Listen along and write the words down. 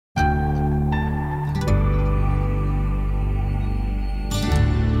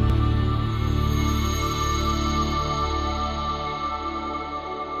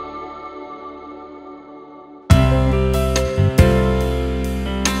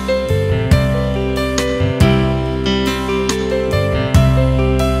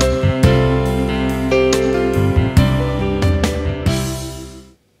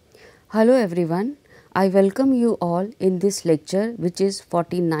Hello everyone, I welcome you all in this lecture which is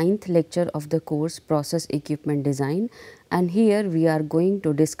 49th lecture of the course Process Equipment Design, and here we are going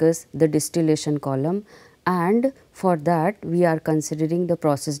to discuss the distillation column, and for that we are considering the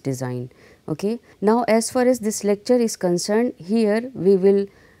process design. Okay. Now as far as this lecture is concerned, here we will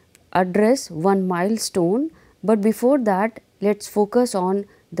address one milestone, but before that let us focus on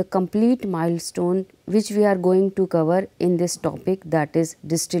the complete milestone which we are going to cover in this topic, that is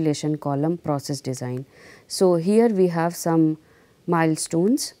distillation column process design. So, here we have some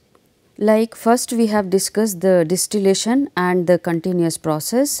milestones, like first we have discussed the distillation and the continuous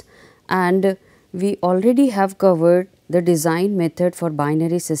process, and we already have covered the design method for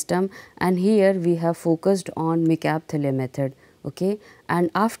binary system, and here we have focused on McCabe-Thiele method. Okay.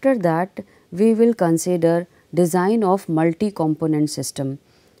 And after that we will consider design of multi-component system,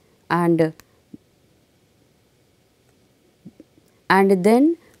 and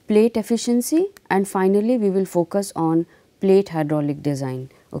then plate efficiency, and finally we will focus on plate hydraulic design.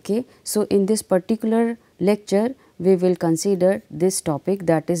 Okay. So, in this particular lecture we will consider this topic,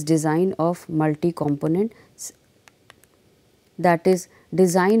 that is design of multi-component, that is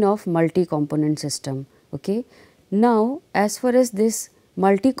design of multi-component system. Okay. Now, as far as this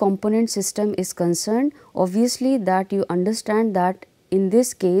multi-component system is concerned, obviously that you understand that in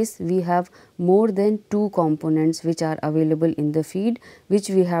this case we have more than two components which are available in the feed, which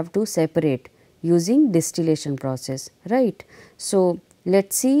we have to separate using distillation process, right. So, let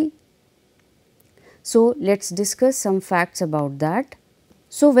us see. So, let us discuss some facts about that.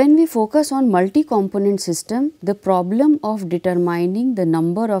 So, when we focus on multi-component system, the problem of determining the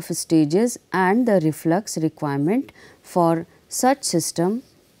number of stages and the reflux requirement for such system,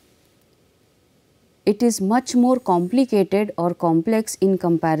 it is much more complicated or complex in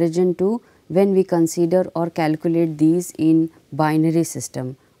comparison to when we consider or calculate these in binary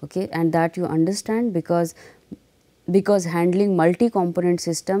system. Okay. And that you understand because handling multi-component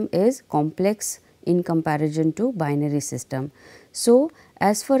system is complex in comparison to binary system. So,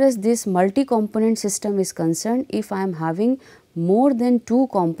 as far as this multi-component system is concerned, if I am having more than two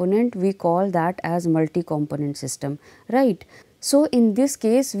component, we call that as multi-component system, right. So, in this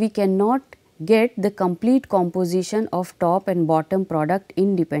case we cannot get the complete composition of top and bottom product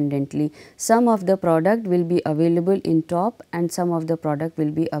independently. Some of the product will be available in top and some of the product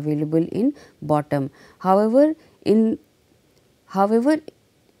will be available in bottom. However, in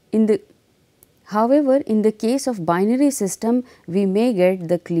the case of binary system, we may get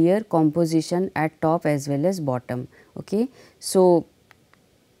the clear composition at top as well as bottom. Okay. So,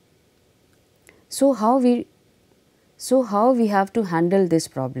 how we have to handle this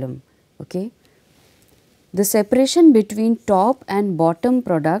problem? Okay. The separation between top and bottom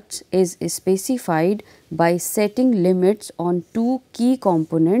products is specified by setting limits on two key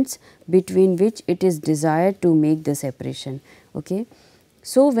components between which it is desired to make the separation. Okay.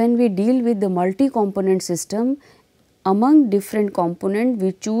 So, when we deal with the multi-component system, among different components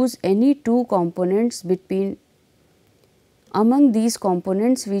we choose any two components between, among these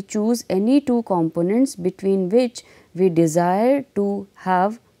components we choose any two components between which we desire to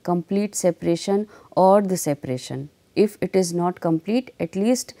have complete separation or the separation. If it is not complete, at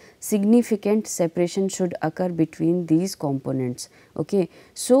least significant separation should occur between these components. Okay.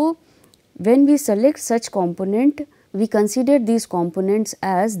 So, when we select such component, we consider these components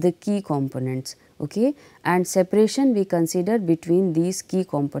as the key components. Okay. And separation we consider between these key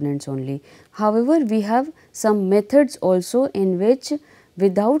components only. However, we have some methods also in which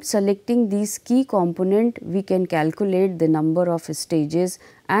without selecting these key component we can calculate the number of stages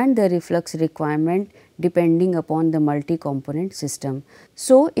and the reflux requirement depending upon the multi-component system.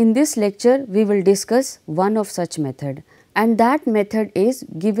 So, in this lecture we will discuss one of such method, and that method is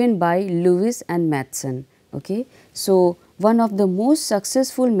given by Lewis and Matheson. Okay. So, one of the most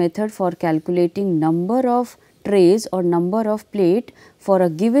successful method for calculating number of trays or number of plate for a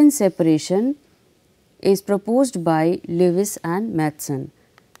given separation is proposed by Lewis and Matheson.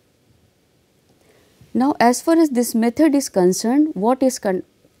 Now, as far as this method is concerned, what it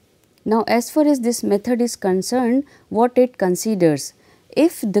considers,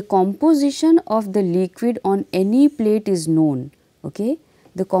 if the composition of the liquid on any plate is known, okay,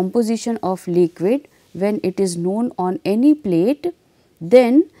 the composition of liquid when it is known on any plate,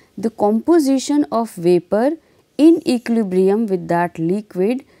 then the composition of vapor in equilibrium with that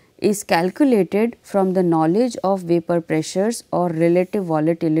liquid is calculated from the knowledge of vapor pressures or relative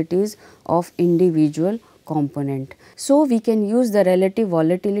volatilities of individual component. So, we can use the relative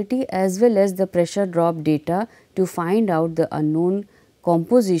volatility as well as the pressure drop data to find out the unknown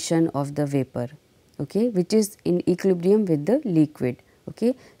composition of the vapor, okay, which is in equilibrium with the liquid.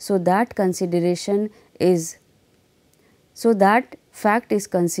 Okay. So, that consideration is, so that fact is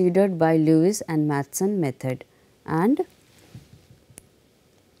considered by Lewis and Matheson method. And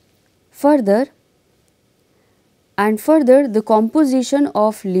further the composition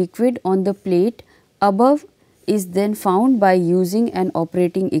of liquid on the plate above is then found by using an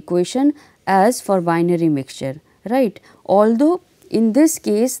operating equation as for binary mixture, right. Although in this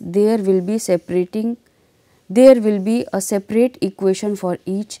case there will be a separate equation for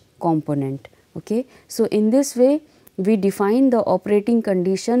each component. Okay. So, in this way we define the operating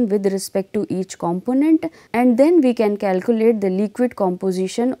condition with respect to each component, and then we can calculate the liquid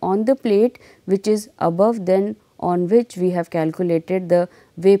composition on the plate which is above, then on which we have calculated the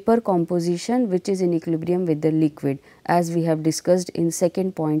vapor composition which is in equilibrium with the liquid, as we have discussed in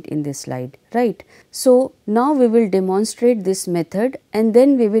second point in this slide, right. So, now we will demonstrate this method, and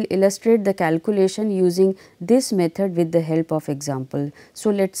then we will illustrate the calculation using this method with the help of example.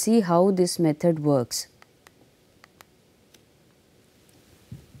 So, let us see how this method works.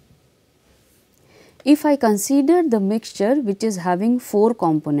 If I consider the mixture which is having 4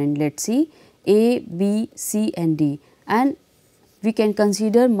 components, let us see A, B, C and D, and we can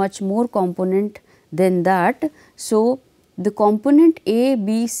consider much more component than that. So, the component A,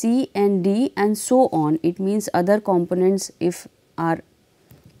 B, C and D and so on, it means other components are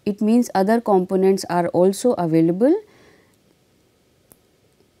also available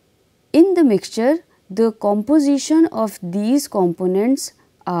in the mixture. The composition of these components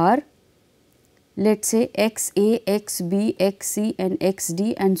are, let us say, XA, XB, XC and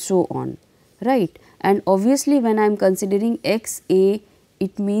XD and so on, right. And obviously, when I am considering XA,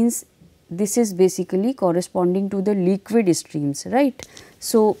 it means this is basically corresponding to the liquid streams, right.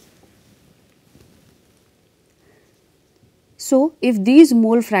 So, if these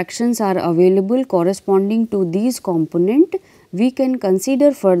mole fractions are available corresponding to these component, we can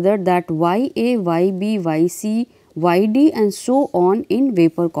consider further that YA, YB, YC, YD and so on in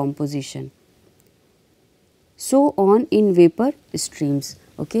vapor composition, so on in vapor streams.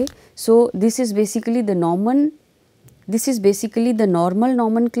 Okay. So, this is basically the normal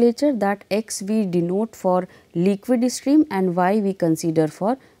nomenclature, that X we denote for liquid stream and Y we consider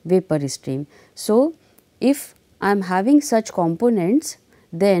for vapor stream. So, if I am having such components,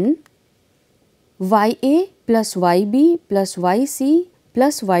 then YA plus YB plus YC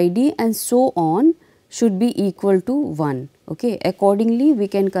plus YD and so on should be equal to 1. Okay. Accordingly, we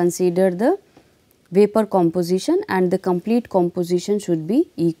can consider the vapor composition and the complete composition should be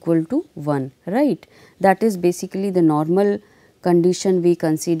equal to 1, right. That is basically the normal condition we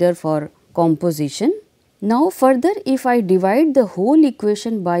consider for composition. Now, further, if I divide the whole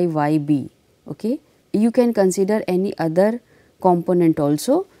equation by YB, okay, you can consider any other component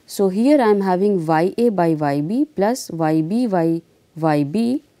also. So, here I am having YA by YB plus YB by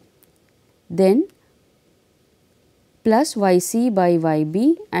YB, then plus YC by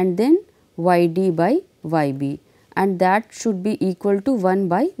YB and then YD by YB, and that should be equal to 1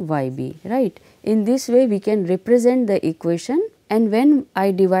 by YB, right. In this way we can represent the equation, and when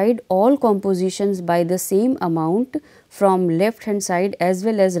I divide all compositions by the same amount from left hand side as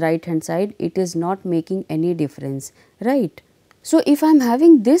well as right hand side, it is not making any difference, right. So, if I am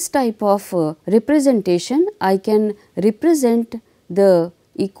having this type of representation, I can represent the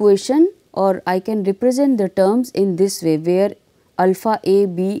equation, or I can represent the terms in this way, where alpha A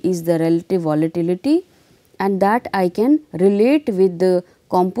B is the relative volatility, and that I can relate with the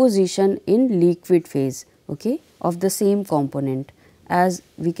composition in liquid phase, okay, of the same component, as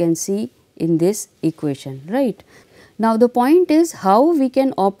we can see in this equation, right. Now, the point is how we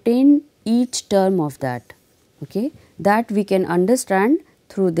can obtain each term of that, okay, that we can understand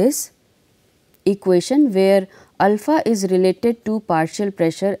through this equation, where alpha is related to partial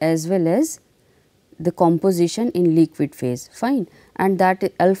pressure as well as the composition in liquid phase, fine, and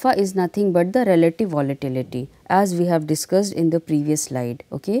that alpha is nothing but the relative volatility, as we have discussed in the previous slide.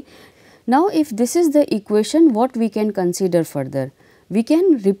 Okay. Now, if this is the equation, what we can consider further? We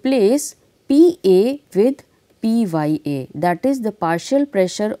can replace PA with PYA, that is the partial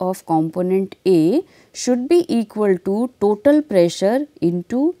pressure of component A should be equal to total pressure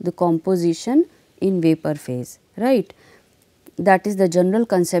into the composition in vapor phase, right. That is the general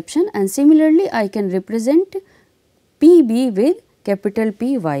conception, and similarly I can represent PB with capital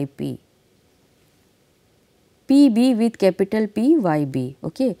PYP, PB with capital PYB,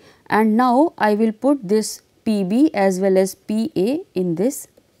 okay. And now I will put this PB as well as PA in this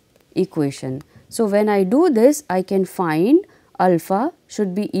equation. So, when I do this, I can find alpha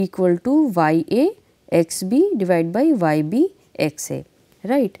should be equal to YA XB divided by YB XA,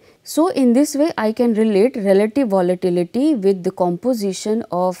 right. So, in this way I can relate relative volatility with the composition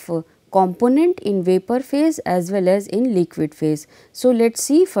of component in vapor phase as well as in liquid phase. So, let us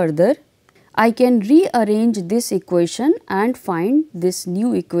see further. I can rearrange this equation and find this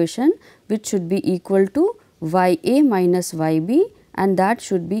new equation which should be equal to y a minus y b, and that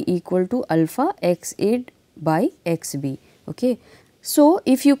should be equal to alpha x a by x b. Okay. So,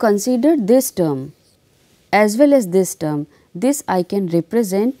 if you consider this term as well as this term, this I can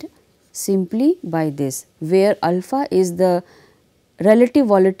represent simply by this, where alpha is the relative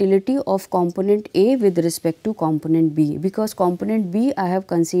volatility of component A with respect to component B, because component B I have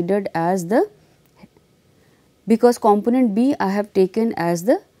considered as the, because component B I have taken as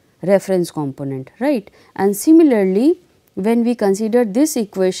the reference component, right. And similarly, when we consider this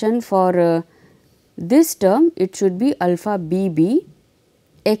equation for this term, it should be alpha B B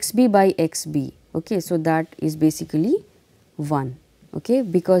x b by x b. Okay. So, that is basically 1. Okay,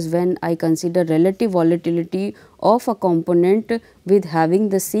 because when I consider relative volatility of a component with having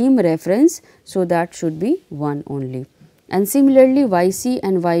the same reference, so that should be 1 only. And similarly, yc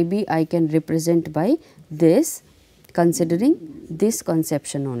and yb I can represent by this, considering this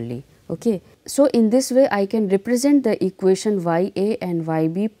conception only. Okay. So, in this way I can represent the equation ya and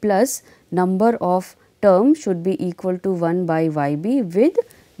yb plus number of terms should be equal to 1 by yb with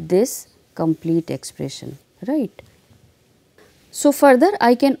this complete expression, right. So, further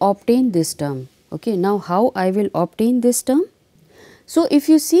I can obtain this term. Okay. Now, how I will obtain this term? So, if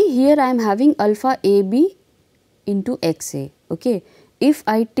you see here I am having alpha a b into x a. Okay. If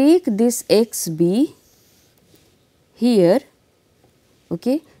I take this x b here,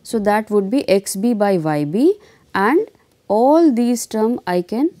 okay, so that would be x b by y b, and all these terms I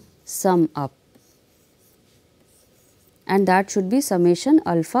can sum up, and that should be summation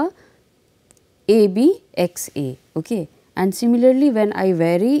alpha a b x a. Okay. And similarly, when I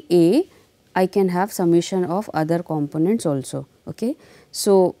vary A, I can have summation of other components also. Okay.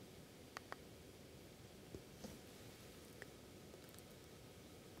 So,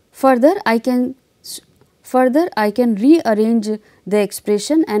 further I can rearrange the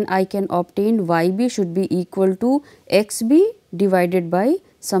expression and I can obtain yb should be equal to xb divided by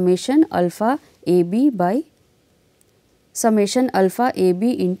summation alpha ab by summation alpha ab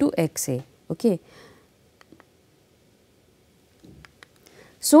into xa. Okay.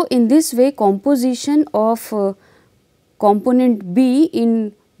 So, in this way composition of component B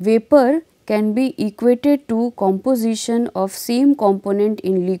in vapor can be equated to composition of same component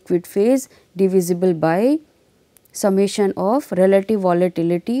in liquid phase divisible by summation of relative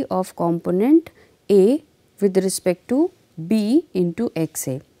volatility of component A with respect to B into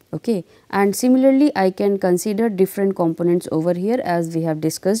XA. Okay. And similarly, I can consider different components over here as we have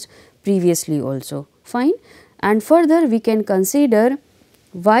discussed previously also. Fine. And further we can consider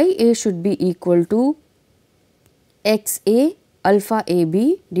Ya should be equal to Xa alpha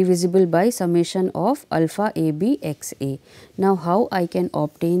AB divisible by summation of alpha AB Xa. Now, how I can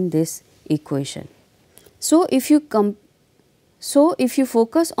obtain this equation? So, if you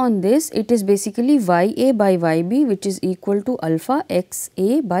focus on this, it is basically Ya by Yb which is equal to alpha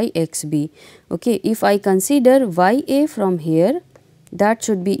Xa by Xb. Okay. If I consider Ya from here, that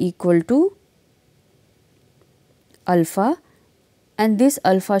should be equal to alpha, and this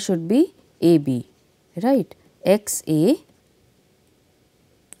alpha should be AB, right, XA,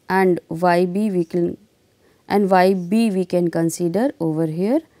 and YB we can consider over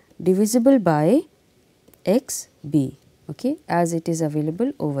here divisible by XB, okay, as it is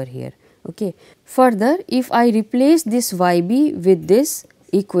available over here. Okay. Further, if I replace this YB with this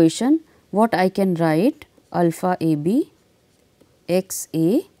equation, what I can write? Alpha AB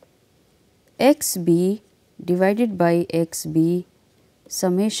XA XB divided by XB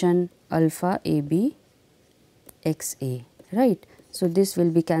summation alpha AB XA, right. So, this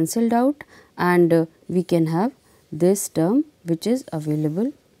will be cancelled out and we can have this term which is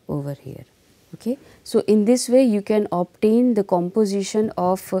available over here. Okay. So, in this way you can obtain the composition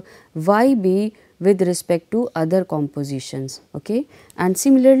of YB with respect to other compositions. Okay. And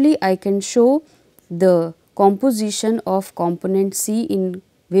similarly, I can show the composition of component C in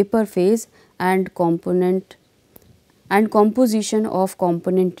vapor phase and composition of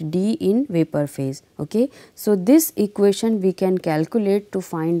component D in vapor phase. Okay. So, this equation we can calculate to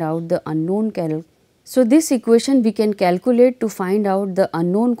find out the unknown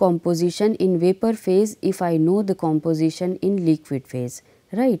composition in vapor phase if I know the composition in liquid phase,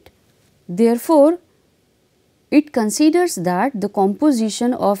 right. Therefore, it considers that the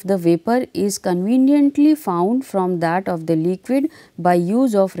composition of the vapor is conveniently found from that of the liquid by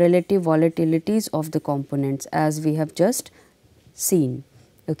use of relative volatilities of the components as we have just seen.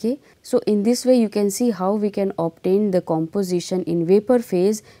 Okay. So, in this way you can see how we can obtain the composition in vapor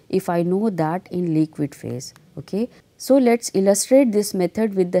phase if I know that in liquid phase. Okay. So, let us illustrate this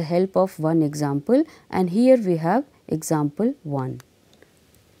method with the help of one example, and here we have example 1.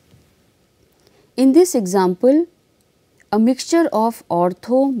 In this example, a mixture of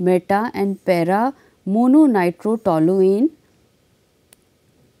ortho, meta and para mononitrotoluene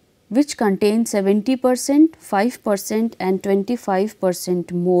which contains 70%, 5% and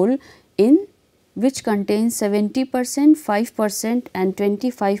 25% mole in which contains 70%, 5% and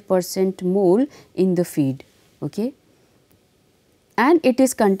 25% mole in the feed. Okay. And it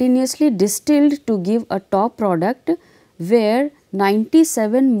is continuously distilled to give a top product where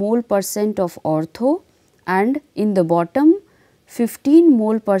 97 mole percent of ortho and in the bottom 15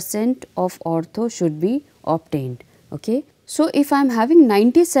 mole percent of ortho should be obtained. Okay. So, if I am having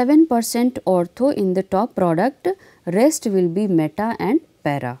 97% ortho in the top product, rest will be meta and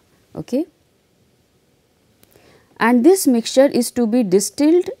para. Okay. And this mixture is to be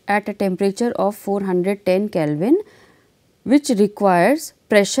distilled at a temperature of 410 Kelvin, which requires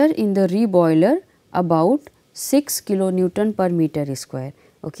pressure in the reboiler about 6 kilonewton per meter square.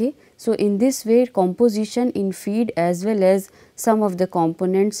 Okay. So, in this way composition in feed as well as some of the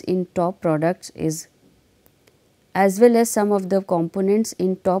components in top products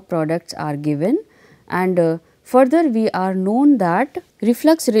are given, and further we are known that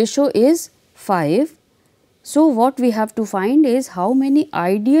reflux ratio is 5. So, what we have to find is how many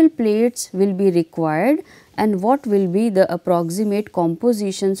ideal plates will be required and what will be the approximate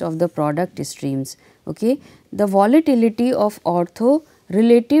compositions of the product streams. Okay. The volatility of ortho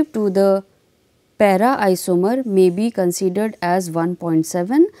relative to the para isomer may be considered as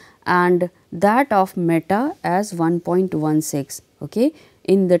 1.7 and that of meta as 1.16. Okay.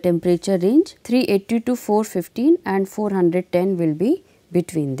 In the temperature range 380 to 415 and 410 will be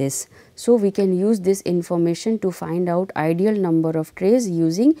between this. So, we can use this information to find out ideal number of trays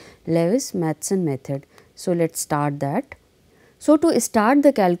using Lewis-Matheson method. So, let us start that. So, to start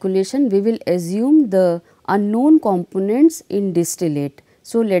the calculation we will assume the unknown components in distillate.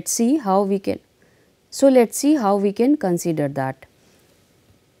 So, let us see how we can consider that.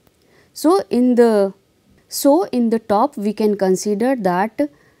 So, in the top we can consider that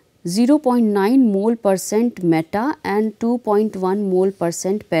 0.9 mole percent meta and 2.1 mole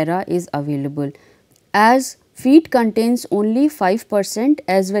percent para is available, as feed contains only 5%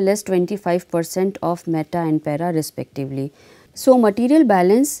 as well as 25% of meta and para respectively. So, material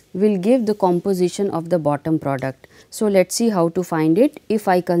balance will give the composition of the bottom product. So, let us see how to find it. If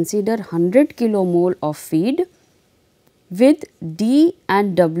I consider 100 kilomole of feed with D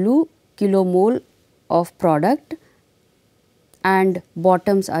and W kilomole of product and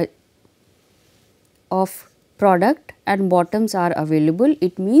bottoms are available,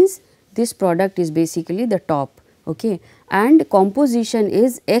 it means this product is basically the top. Okay. And composition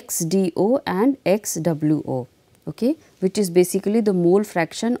is XDO and XWO, okay, which is basically the mole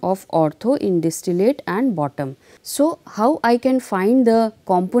fraction of ortho in distillate and bottom. So, how I can find the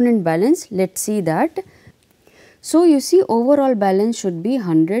component balance? Let us see that. So, you see overall balance should be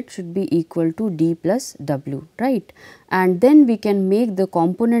 100 should be equal to D plus W, right, and then we can make the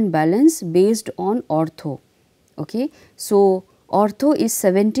component balance based on ortho. Okay. So, ortho is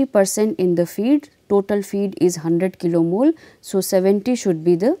 70% in the feed, total feed is 100 kilomole. So, 70 should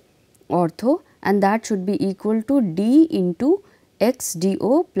be the ortho and that should be equal to D into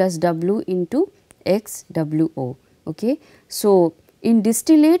XDO plus W into XWO. Okay. So, in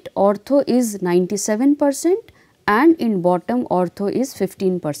distillate ortho is 97% and in bottom ortho is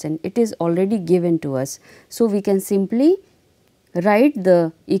 15%. It is already given to us. So, we can simply write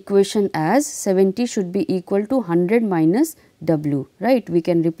the equation as 70 should be equal to 100 minus W, right. We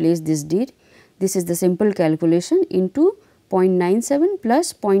can replace this D. This is the simple calculation into 0.97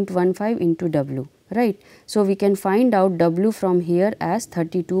 plus 0.15 into W, right. So, we can find out W from here as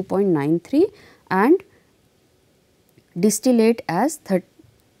 32.93 and distillate as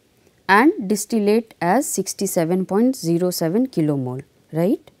 67.07 kilomole,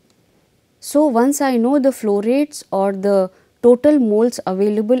 right. So, once I know the flow rates or the total moles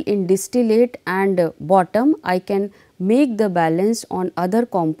available in distillate and bottom, I can make the balance on other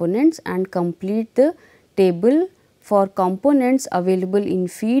components and complete the table for components available in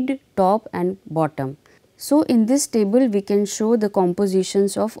feed, top and bottom. So, in this table we can show the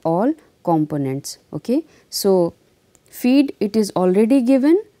compositions of all components. Okay. So, feed it is already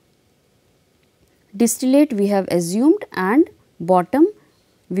given, distillate we have assumed and bottom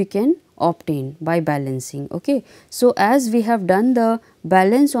we can obtain by balancing. Okay. So, as we have done the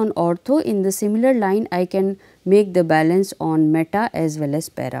balance on ortho, in the similar line I can make the balance on meta as well as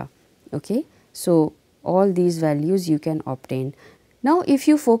para. Okay. So, all these values you can obtain. Now, if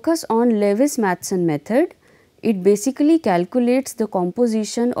you focus on Lewis-Matheson method, it basically calculates the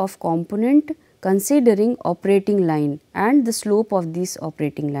composition of component considering operating line and the slope of this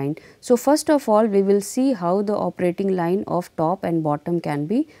operating line. So, first of all we will see how the operating line of top and bottom can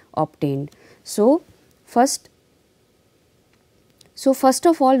be obtained. So, first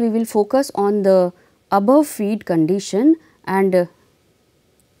of all we will focus on the above feed condition, and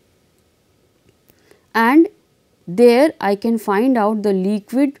there I can find out the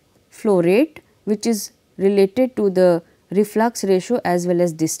liquid flow rate, which is related to the reflux ratio as well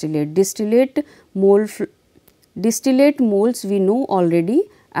as distillate. Distillate moles we know already,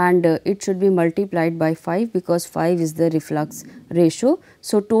 and it should be multiplied by 5 because 5 is the reflux ratio.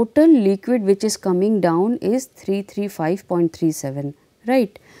 So, total liquid which is coming down is 335.37,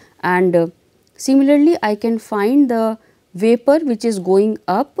 right. And similarly, I can find the vapor which is going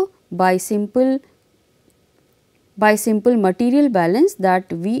up by simple material balance, that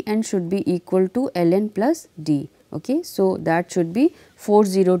Vn should be equal to Ln plus D. Okay. So, that should be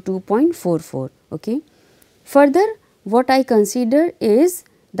 402.44. Okay. Further, what I consider is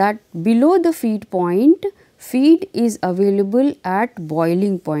that below the feed point, feed is available at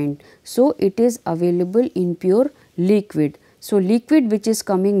boiling point. So, it is available in pure liquid. So, liquid which is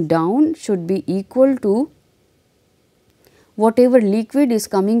coming down should be equal to whatever liquid is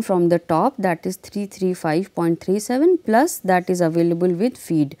coming from the top, that is 335.37 plus that is available with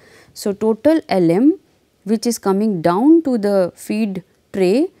feed. So, total Lm which is coming down to the feed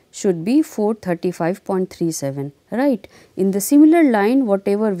tray should be 435.37, right. In the similar line,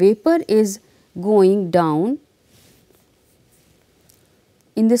 whatever vapor is going down,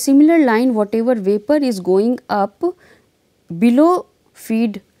 in the similar line whatever vapor is going up below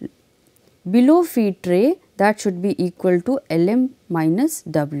feed tray, that should be equal to Lm minus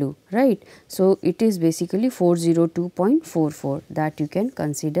W, right. So, it is basically 402.44, that you can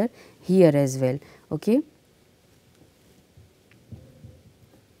consider here as well. Okay.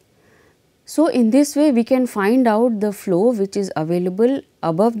 So, in this way we can find out the flow which is available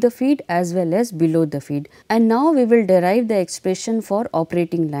above the feed as well as below the feed. And now we will derive the expression for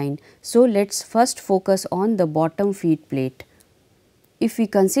operating line. So, let us first focus on the bottom feed plate. If we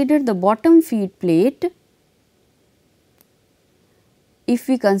consider the bottom feed plate, if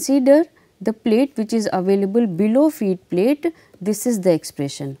we consider the plate which is available below feed plate, this is the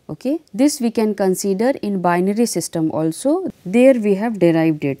expression. Okay. This we can consider in binary system also, there we have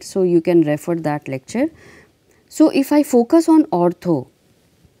derived it. So, you can refer that lecture. So, if I focus on ortho,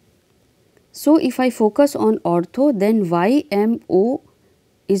 then YMO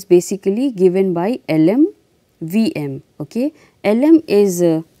is basically given by Lm Vm. Okay. Lm is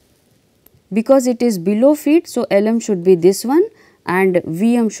because it is below feed, so Lm should be this one and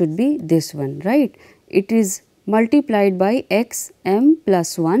Vm should be this one, right. It is multiplied by Xm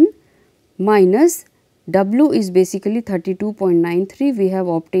plus 1 minus W is basically 32.93. We have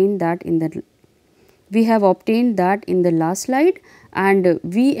obtained that in the last slide, and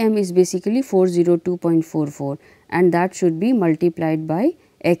Vm is basically 402.44, and that should be multiplied by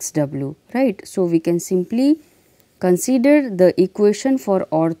Xw, right. So, we can simply consider the equation for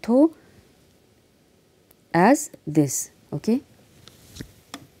ortho as this. Okay.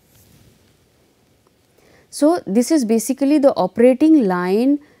 So, this is basically the operating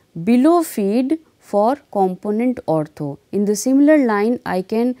line below feed for component ortho. In the similar line I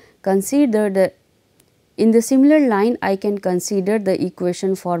can consider the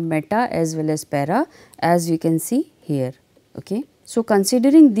equation for meta as well as para, as you can see here. Okay. So,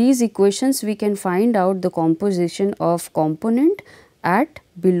 considering these equations we can find out the composition of component at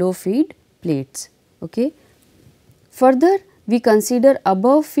below feed plates. Okay. Further, we consider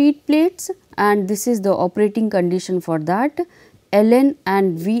above feed plates, and this is the operating condition for that. Ln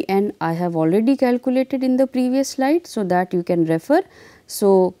and Vn I have already calculated in the previous slide, so that you can refer.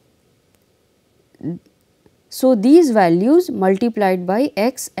 So, these values multiplied by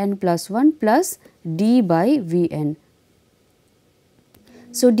Xn plus 1 plus D by Vn.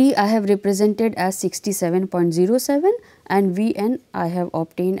 So, D I have represented as 67.07 and Vn I have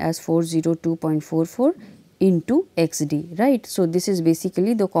obtained as 402.44 into XD, right. So, this is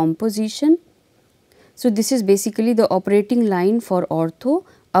basically the composition. So, this is basically the operating line for ortho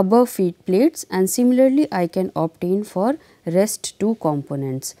above feed plates, and similarly I can obtain for rest two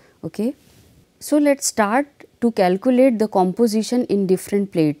components. Okay. So, let us start to calculate the composition in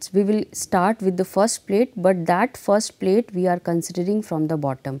different plates. We will start with the first plate, but that first plate we are considering from the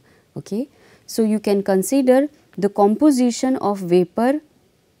bottom. Okay. So, you can consider the composition of vapor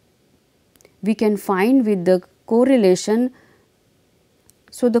we can find with the correlation.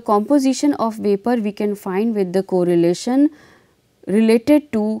 So, the composition of vapor we can find with the correlation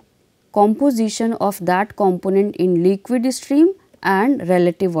related to composition of that component in liquid stream and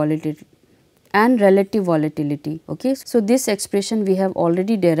relative volatility. Okay. So, this expression we have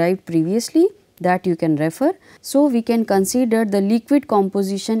already derived previously, that you can refer. So, we can consider the liquid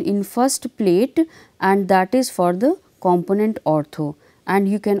composition in first plate, and that is for the component ortho, and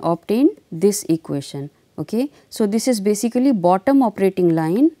you can obtain this equation. Okay. So, this is basically bottom operating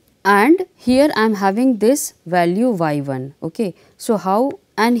line, and here I am having this value y1. Okay. So, how,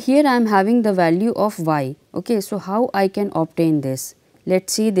 and here I am having the value of y. Okay. So, how I can obtain this? Let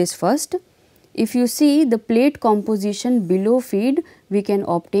us see this first. If you see the plate composition below feed, we can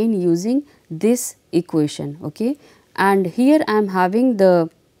obtain using this equation. Okay. And here I am having the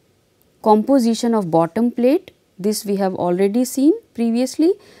composition of bottom plate, this we have already seen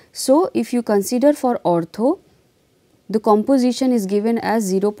previously. So, if you consider for ortho, the composition is given as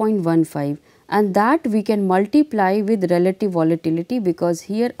 0.15, and that we can multiply with relative volatility, because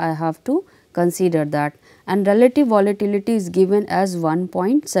here I have to consider that, and relative volatility is given as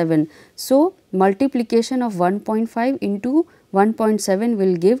 1.7. So, multiplication of 1.5 into 1.7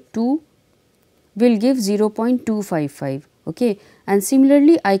 will give 0.255. Okay. And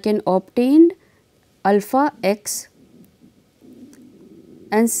similarly, I can obtain alpha x,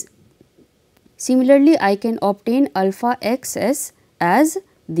 and similarly I can obtain alpha xs as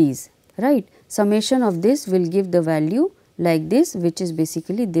these, right. Summation of this will give the value like this, which is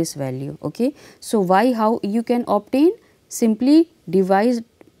basically this value. Okay. So, y how you can obtain? Simply divide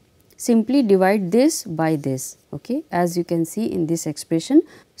this by this, okay, as you can see in this expression.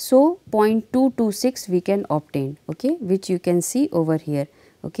 So, 0.226 we can obtain, okay, which you can see over here.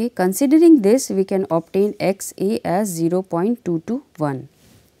 Okay. Considering this, we can obtain x a as 0.221,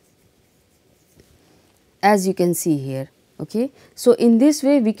 as you can see here. Okay. So, in this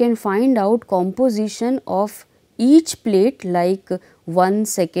way we can find out composition of each plate, like 1,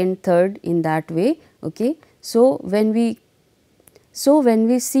 2nd, 3rd, in that way. Okay. So, when we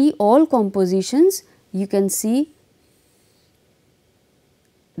see all compositions, you can see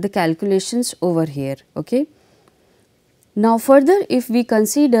the calculations over here. Okay. Now, further if we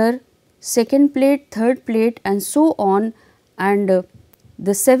consider 2nd plate, 3rd plate and so on, and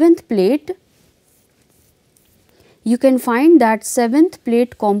the 7th plate, you can find that 7th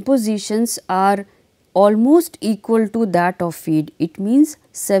plate compositions are almost equal to that of feed. It means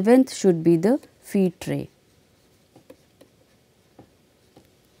 7th should be the feed tray.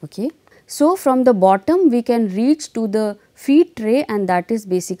 Okay. So, from the bottom we can reach to the feed tray, and that is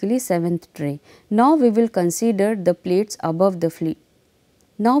basically 7th tray. Now, we will consider the plates above the feed.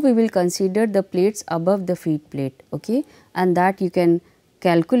 Now, we will consider the plates above the feed plate, okay, and that you can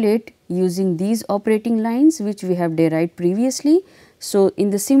calculate using these operating lines which we have derived previously. So,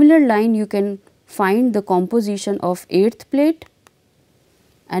 in the similar line you can find the composition of 8th plate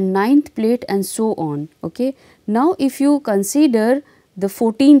and 9th plate and so on. Okay. Now, if you consider the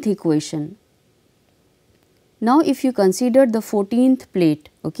 14th equation, now if you consider the 14th plate,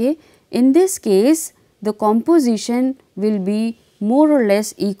 okay, in this case the composition will be more or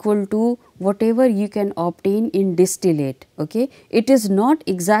less equal to whatever you can obtain in distillate. Okay. It is not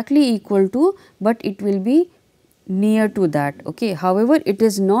exactly equal to, but it will be near to that. Okay. However, it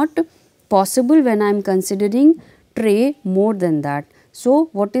is not possible when I am considering tray more than that. So,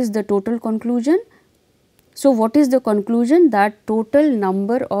 what is the total conclusion? So, what is the conclusion? That total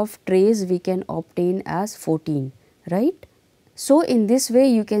number of trays we can obtain as 14, right. So, in this way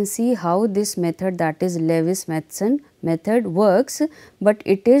you can see how this method, that is Lewis-Matheson method, works, but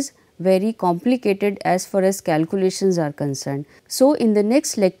it is very complicated as far as calculations are concerned. So, in the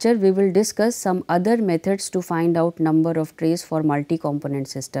next lecture we will discuss some other methods to find out number of trays for multi-component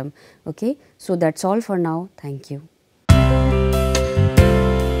system. Okay. So, that is all for now. Thank you.